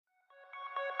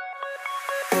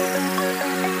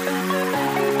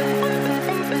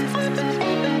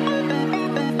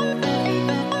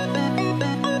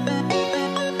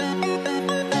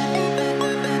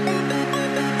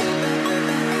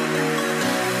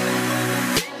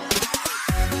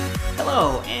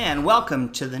Hello, and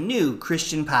welcome to the New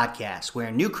Christian Podcast,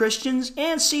 where new Christians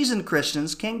and seasoned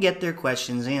Christians can get their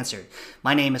questions answered.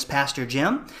 My name is Pastor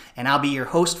Jim, and I'll be your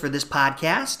host for this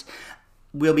podcast.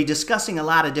 We'll be discussing a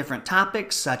lot of different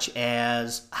topics, such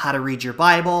as how to read your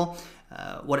Bible,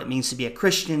 what it means to be a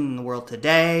Christian in the world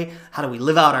today, how do we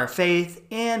live out our faith,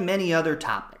 and many other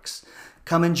topics.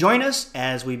 Come and join us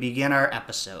as we begin our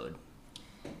episode.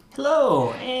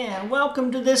 Hello, and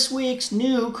welcome to this week's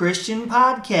New Christian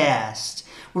Podcast.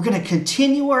 We're going to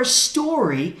continue our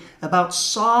story about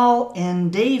Saul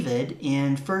and David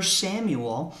in 1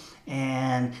 Samuel,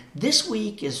 and this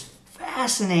week is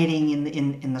fascinating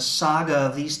in the saga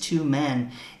of these two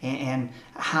men and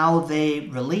how they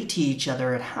relate to each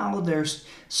other and how they're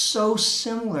so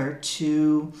similar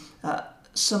to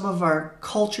some of our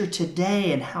culture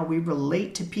today and how we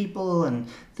relate to people and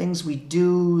things we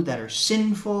do that are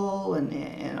sinful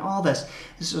and all this.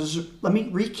 So let me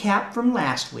recap from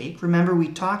last week. Remember, we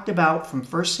talked about from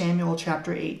 1 Samuel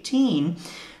chapter 18,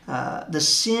 the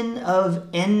sin of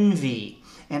envy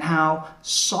and how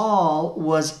Saul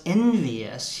was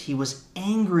envious. He was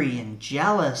angry and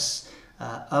jealous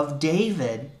of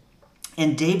David.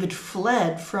 And David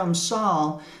fled from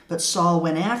Saul, but Saul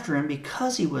went after him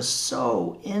because he was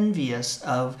so envious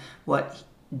of what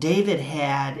David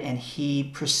had and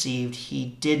he perceived he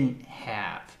didn't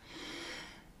have.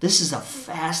 This is a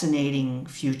fascinating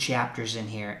few chapters in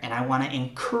here, and I want to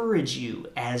encourage you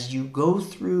as you go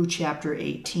through chapter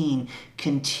 18,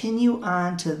 continue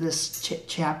on to this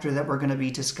chapter that we're going to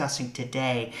be discussing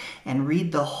today and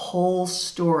read the whole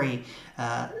story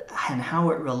and how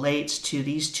it relates to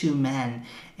these two men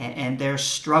and their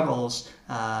struggles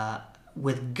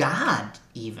with God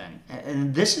even.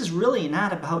 And this is really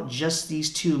not about just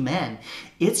these two men.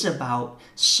 It's about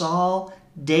Saul,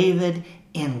 David,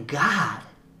 and God.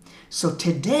 So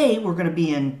today we're going to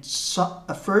be in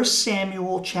 1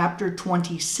 Samuel chapter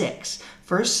 26.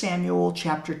 1 Samuel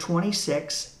chapter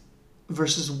 26,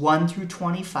 verses 1 through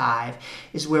 25,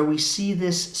 is where we see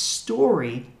this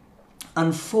story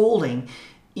unfolding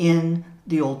in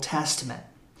the Old Testament.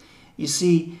 You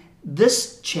see,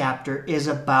 this chapter is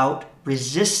about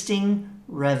resisting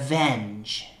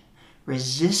revenge.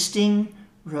 Resisting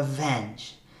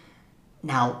revenge.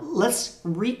 Now, let's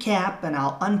recap, and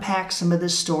I'll unpack some of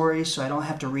this story so I don't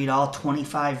have to read all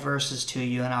 25 verses to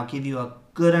you, and I'll give you a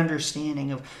good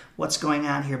understanding of what's going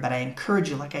on here. But I encourage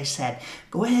you, like I said,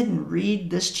 go ahead and read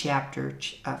this chapter,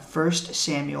 1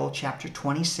 Samuel chapter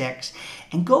 26,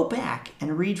 and go back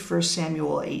and read 1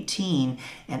 Samuel 18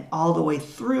 and all the way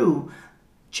through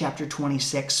chapter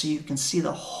 26 so you can see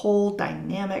the whole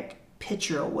dynamic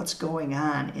picture of what's going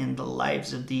on in the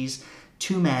lives of these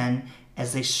two men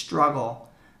as they struggle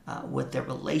with their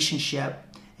relationship,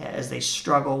 as they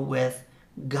struggle with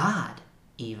God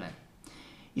even.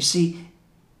 You see,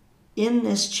 in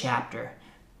this chapter,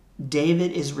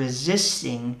 David is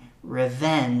resisting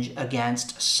revenge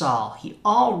against Saul. He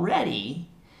already,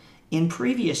 in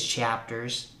previous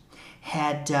chapters,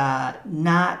 had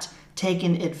not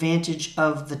taken advantage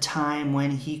of the time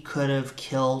when he could have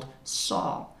killed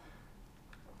Saul.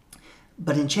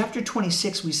 But in chapter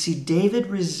 26, we see David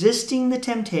resisting the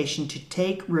temptation to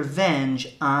take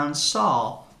revenge on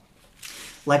Saul.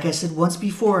 Like I said once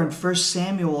before in 1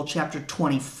 Samuel chapter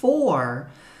 24,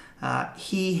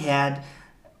 he had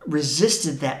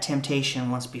resisted that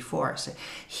temptation once before. So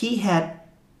he had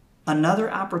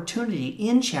another opportunity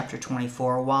in chapter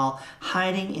 24 while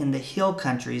hiding in the hill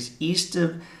countries east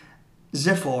of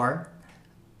Zipphor.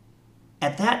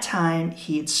 At that time,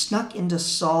 he had snuck into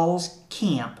Saul's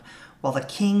camp while the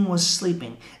king was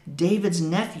sleeping. David's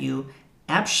nephew,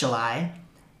 Abishai,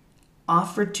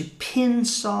 offered to pin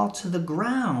Saul to the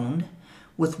ground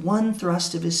with one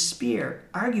thrust of his spear,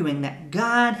 arguing that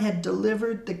God had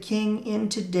delivered the king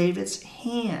into David's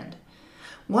hand.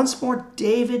 Once more,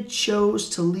 David chose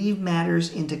to leave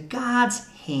matters into God's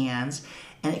hands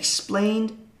and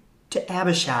explained to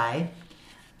Abishai,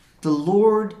 the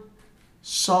Lord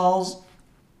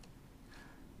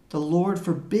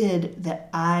forbid that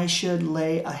I should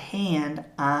lay a hand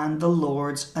on the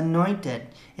Lord's anointed.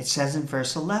 It says in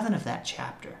verse 11 of that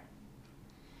chapter.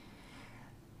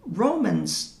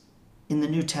 Romans in the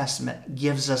New Testament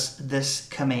gives us this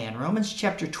command. Romans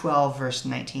chapter 12, verse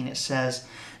 19, it says,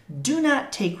 "Do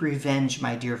not take revenge,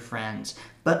 my dear friends,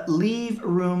 but leave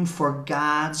room for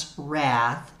God's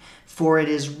wrath, for it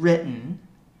is written,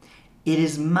 'It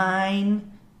is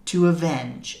mine to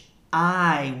avenge.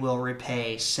 I will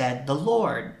repay, said the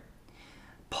Lord.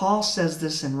 Paul says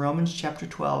this in Romans chapter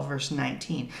 12, verse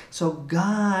 19. So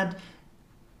God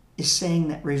is saying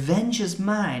that revenge is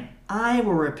mine. I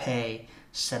will repay,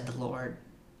 said the Lord.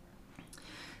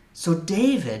 So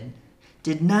David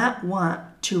did not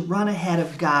want to run ahead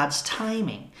of God's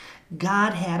timing.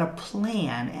 God had a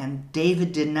plan, and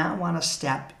David did not want to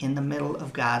step in the middle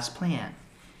of God's plan.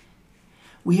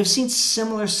 We have seen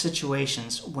similar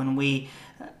situations when we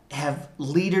have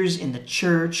leaders in the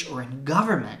church or in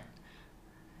government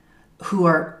who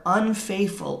are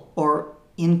unfaithful or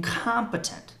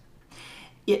incompetent.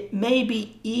 It may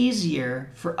be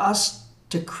easier for us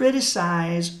to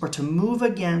criticize or to move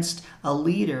against a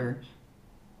leader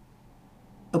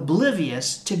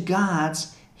oblivious to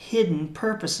God's hidden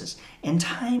purposes and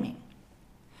timing.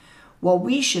 While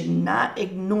we should not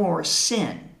ignore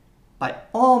sin by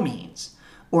all means,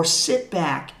 or sit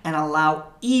back and allow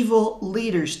evil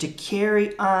leaders to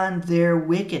carry on their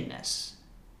wickedness,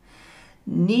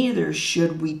 neither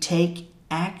should we take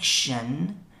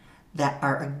action that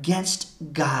are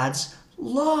against God's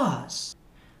laws.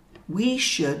 We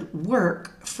should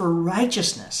work for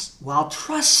righteousness while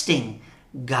trusting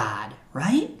God,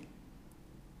 right?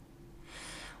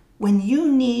 When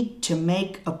you need to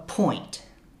make a point,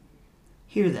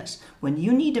 hear this. When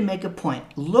you need to make a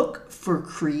point, look for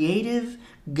creative,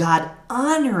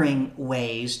 God-honoring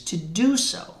ways to do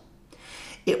so.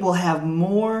 It will have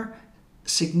more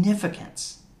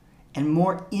significance and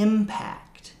more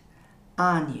impact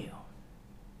on you.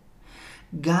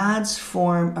 God's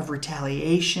form of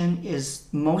retaliation is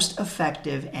most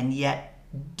effective and yet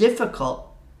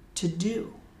difficult to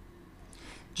do.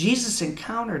 Jesus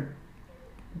encountered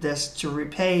this to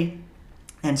repay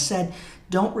and said,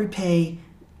 don't repay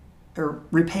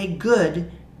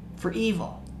good for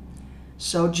evil.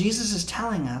 So Jesus is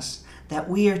telling us that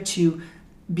we are to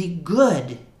be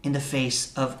good in the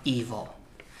face of evil,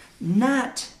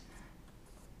 not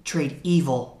trade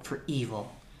evil for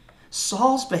evil.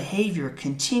 Saul's behavior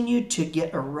continued to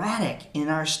get erratic in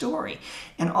our story.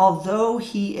 And although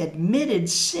he admitted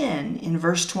sin in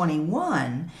verse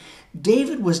 21,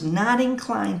 David was not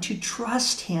inclined to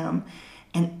trust him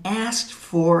and asked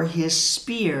for his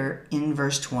spear in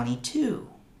verse 22.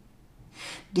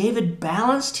 David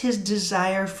balanced his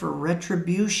desire for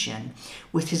retribution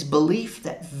with his belief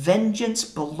that vengeance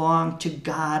belonged to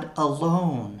God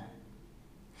alone.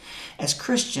 As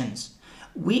Christians,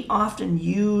 we often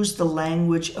use the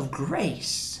language of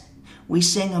grace. We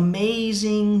sing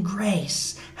 "Amazing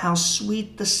Grace, how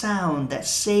sweet the sound that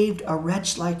saved a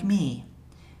wretch like me."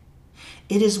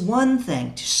 It is one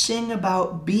thing to sing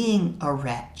about being a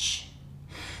wretch,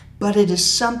 but it is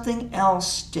something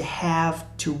else to have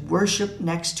to worship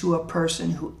next to a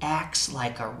person who acts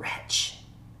like a wretch.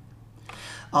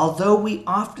 Although we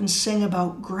often sing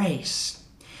about grace,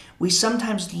 we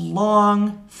sometimes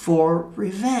long for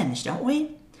revenge, don't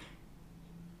we?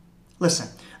 Listen,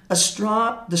 the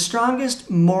strongest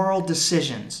moral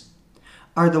decisions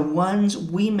are the ones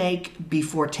we make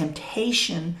before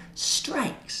temptation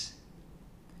strikes.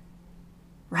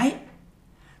 Right?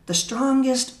 The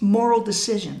strongest moral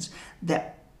decisions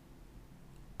that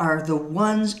are the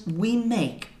ones we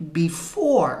make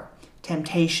before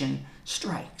temptation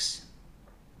strikes.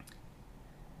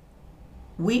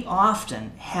 We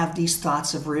often have these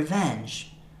thoughts of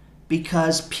revenge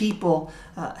because people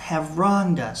have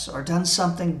wronged us or done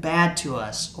something bad to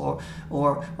us,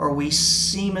 or we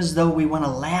seem as though we want to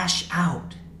lash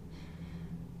out.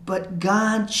 But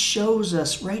God shows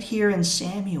us right here in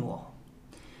Samuel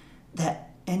that,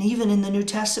 and even in the New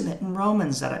Testament in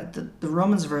Romans, the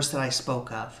Romans verse that I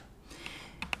spoke of,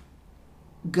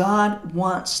 God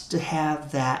wants to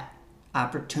have that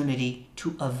opportunity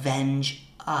to avenge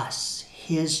us,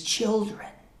 his children.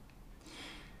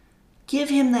 Give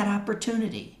him that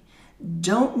opportunity.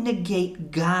 Don't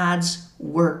negate God's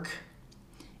work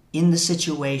in the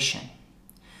situation.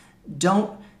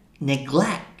 Don't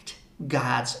neglect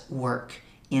God's work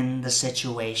in the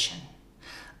situation.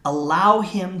 Allow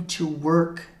him to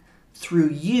work through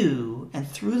you and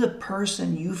through the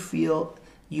person you feel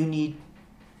you need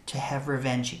to have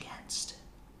revenge against.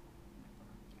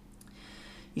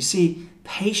 You see,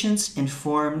 patience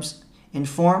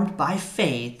informed by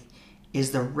faith is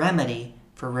the remedy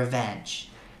for revenge.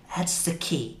 That's the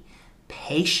key.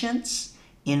 Patience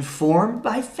informed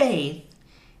by faith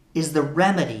is the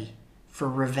remedy for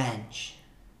revenge.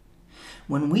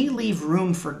 When we leave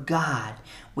room for God,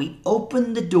 we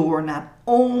open the door not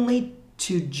only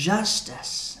to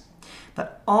justice,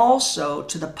 but also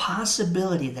to the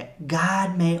possibility that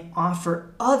God may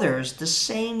offer others the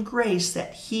same grace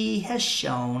that he has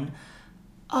shown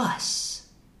us.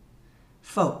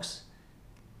 Folks,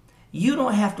 you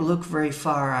don't have to look very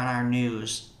far on our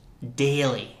news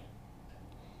daily,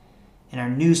 in our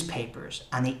newspapers,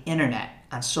 on the internet,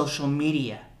 on social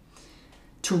media,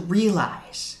 to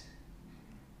realize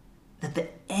that the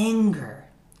anger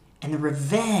and the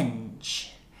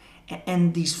revenge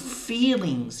and these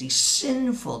feelings, these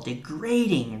sinful,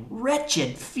 degrading,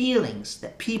 wretched feelings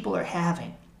that people are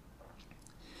having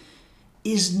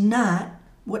is not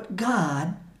what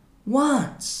God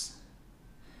wants.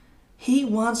 He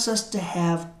wants us to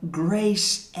have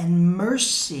grace and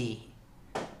mercy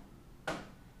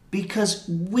because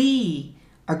we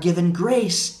are given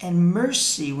grace and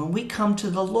mercy when we come to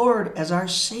the Lord as our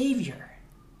Savior.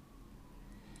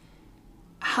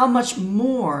 How much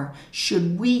more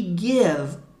should we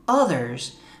give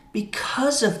others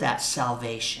because of that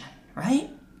salvation, right?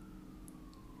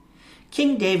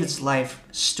 King David's life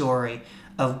story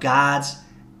of God's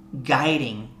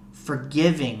guiding,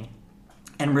 forgiving,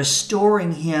 and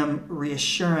restoring him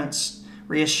reassures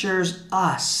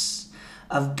us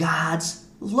of God's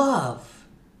love.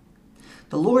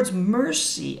 The Lord's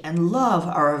mercy and love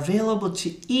are available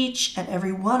to each and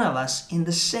every one of us in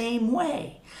the same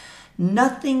way.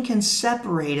 Nothing can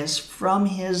separate us from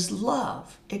his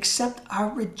love except our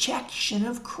rejection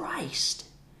of Christ.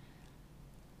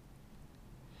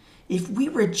 If we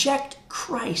reject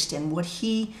Christ and what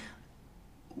he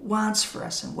wants for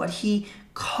us and what he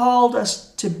called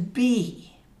us to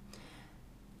be,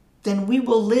 then we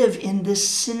will live in this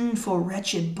sinful,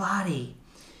 wretched body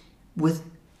with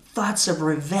thoughts of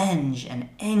revenge and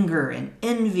anger and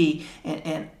envy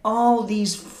and all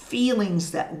these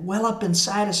feelings that well up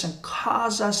inside us and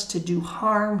cause us to do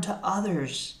harm to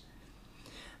others.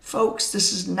 Folks,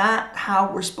 this is not how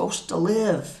we're supposed to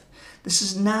live. This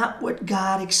is not what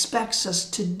God expects us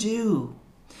to do.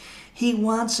 He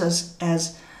wants us,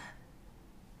 as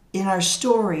in our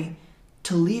story,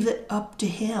 to leave it up to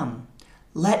him.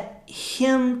 Let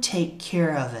him take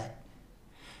care of it.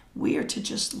 We are to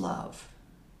just love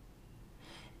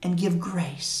and give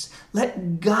grace.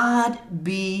 Let God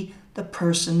be the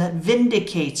person that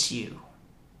vindicates you.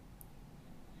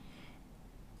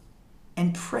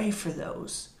 And pray for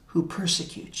those who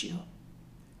persecute you.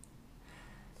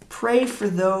 Pray for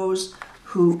those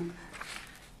who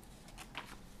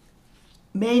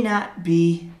may not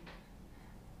be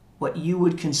what you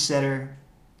would consider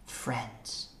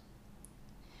friends.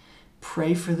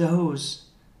 Pray for those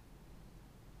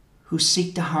who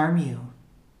seek to harm you.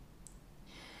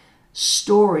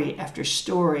 Story after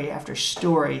story after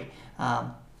story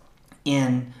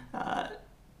in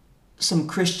some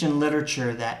Christian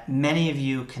literature that many of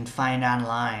you can find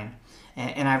online.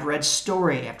 And I've read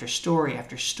story after story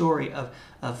after story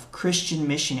of Christian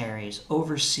missionaries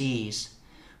overseas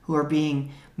who are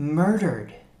being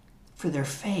murdered for their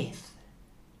faith.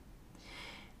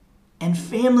 And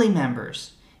family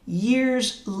members,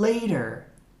 years later,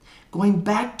 going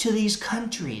back to these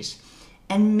countries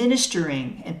and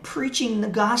ministering and preaching the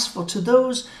gospel to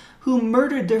those who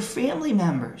murdered their family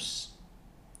members.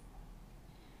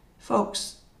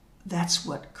 Folks, that's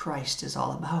what Christ is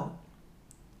all about.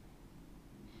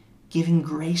 Giving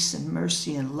grace and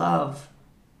mercy and love.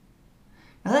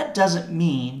 Now that doesn't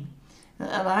mean, and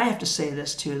I have to say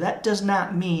this too, that does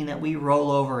not mean that we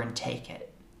roll over and take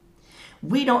it.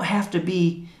 We don't have to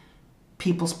be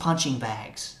people's punching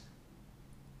bags.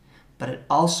 But it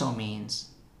also means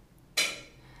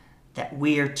that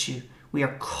we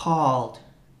are called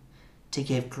to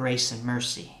give grace and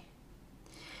mercy.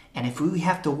 And if we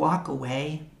have to walk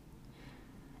away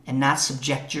and not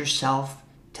subject yourself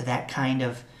to that kind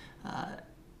of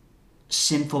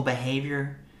sinful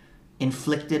behavior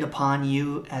inflicted upon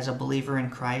you as a believer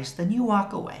in Christ, then you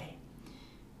walk away.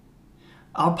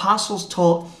 Our apostles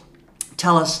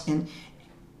tell us in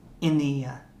the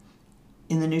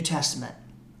New Testament,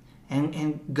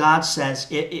 and God says,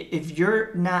 if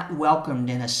you're not welcomed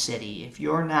in a city, if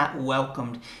you're not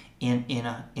welcomed in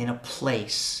a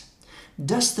place,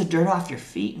 dust the dirt off your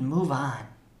feet and move on.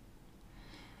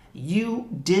 You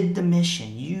did the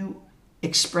mission. You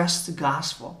expressed the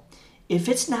gospel. If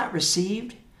it's not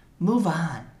received, move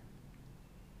on.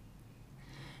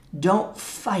 Don't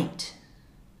fight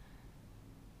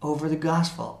over the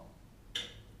gospel.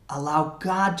 Allow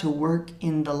God to work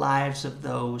in the lives of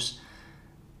those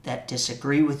that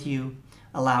disagree with you.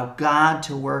 Allow God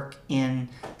to work in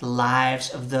the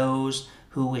lives of those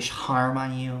who wish harm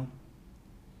on you.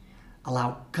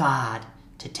 Allow God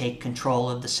to take control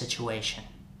of the situation.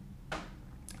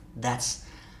 That's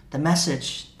the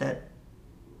message that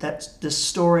this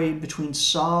story between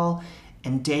Saul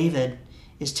and David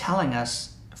is telling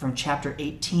us from chapter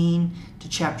 18 to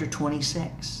chapter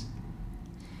 26.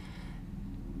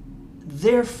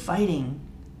 They're fighting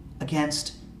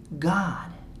against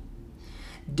God.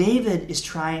 David is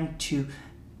trying to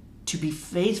be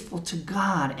faithful to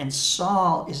God, and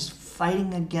Saul is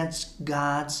fighting against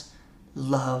God's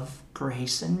love,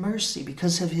 grace, and mercy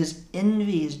because of his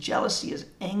envy, his jealousy, his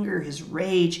anger, his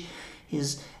rage,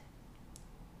 his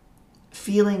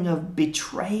feeling of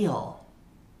betrayal,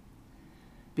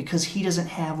 because he doesn't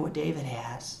have what David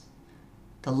has,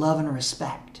 the love and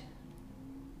respect.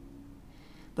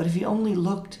 But if you only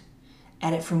looked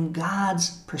at it from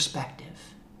God's perspective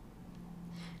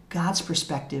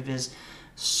is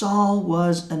Saul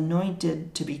was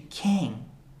anointed to be king.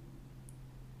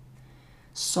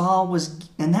 Saul was,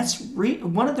 and that's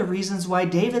one of the reasons why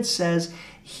David says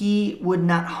he would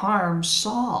not harm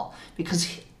Saul,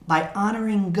 because by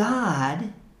honoring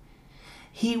God,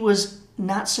 he was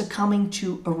not succumbing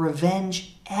to a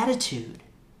revenge attitude.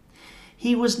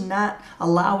 He was not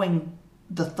allowing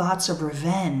the thoughts of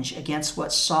revenge against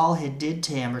what Saul had did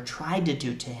to him or tried to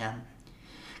do to him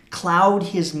cloud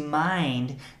his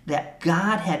mind that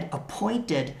God had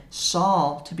appointed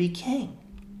Saul to be king.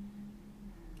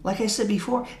 Like I said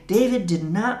before, David did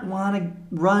not want to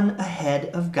run ahead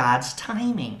of God's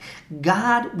timing.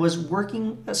 God was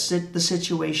working the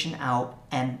situation out,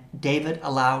 and David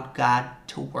allowed God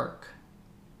to work.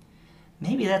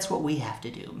 Maybe that's what we have to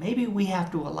do. Maybe we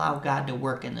have to allow God to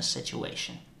work in the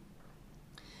situation.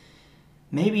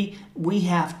 Maybe we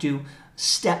have to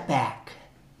step back,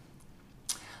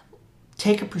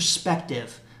 take a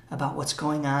perspective about what's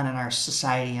going on in our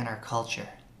society and our culture.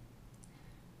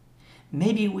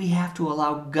 Maybe we have to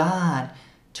allow God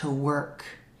to work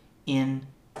in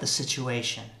the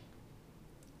situation.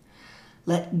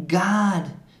 Let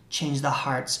God change the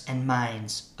hearts and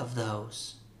minds of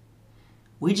those.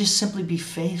 We just simply be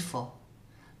faithful,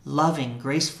 loving,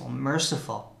 graceful,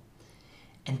 merciful,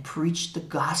 and preach the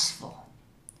gospel,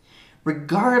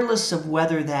 regardless of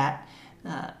whether that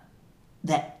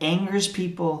angers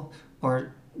people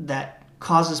or that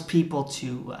causes people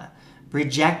to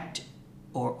reject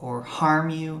or harm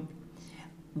you.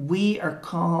 We are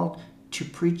called to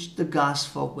preach the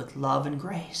gospel with love and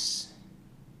grace.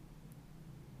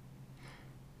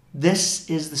 This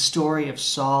is the story of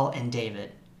Saul and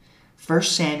David. 1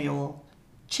 Samuel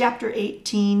chapter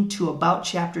 18 to about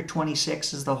chapter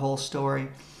 26 is the whole story.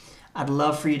 I'd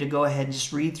love for you to go ahead and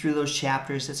just read through those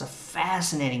chapters. It's a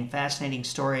fascinating, fascinating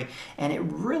story, and it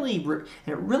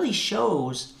really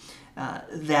shows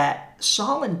that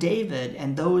Saul and David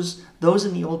and those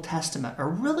in the Old Testament are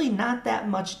really not that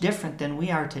much different than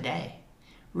we are today.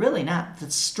 Really not.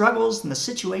 The struggles and the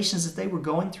situations that they were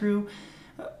going through,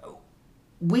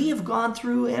 we have gone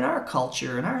through in our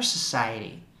culture, in our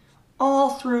society,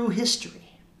 all through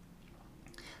history.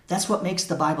 That's what makes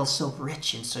the Bible so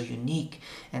rich and so unique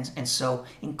and so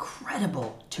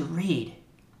incredible to read,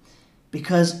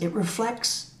 because it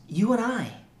reflects you and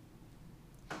I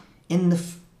in the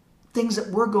things that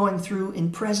we're going through in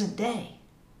present day.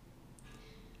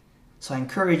 So I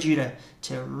encourage you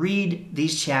to read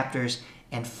these chapters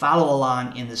and follow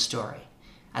along in the story.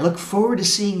 I look forward to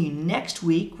seeing you next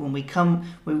week when we come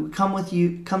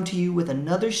to you with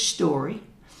another story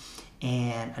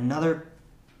and another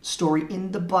story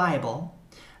in the Bible.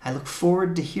 I look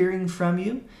forward to hearing from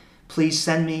you. Please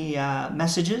send me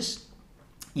messages.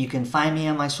 You can find me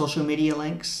on my social media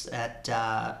links at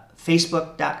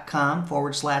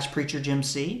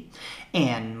facebook.com/PreacherJimC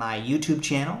and my YouTube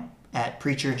channel at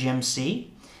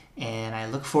PreacherJimC. And I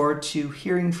look forward to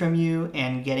hearing from you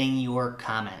and getting your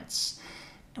comments.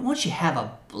 And won't you have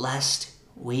a blessed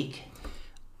week?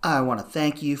 I want to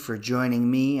thank you for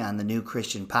joining me on the New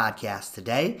Christian Podcast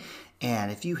today.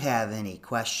 And if you have any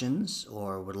questions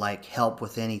or would like help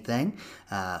with anything,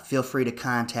 feel free to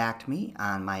contact me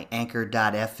on my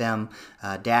Anchor.fm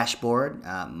dashboard,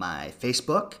 my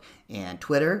Facebook and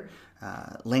Twitter.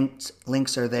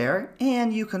 Links are there.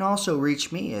 And you can also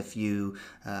reach me if you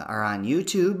are on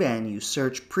YouTube and you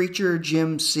search Preacher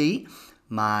Jim C.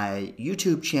 My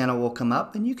YouTube channel will come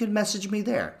up and you can message me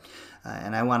there.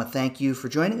 And I want to thank you for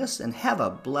joining us and have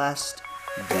a blessed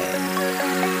day.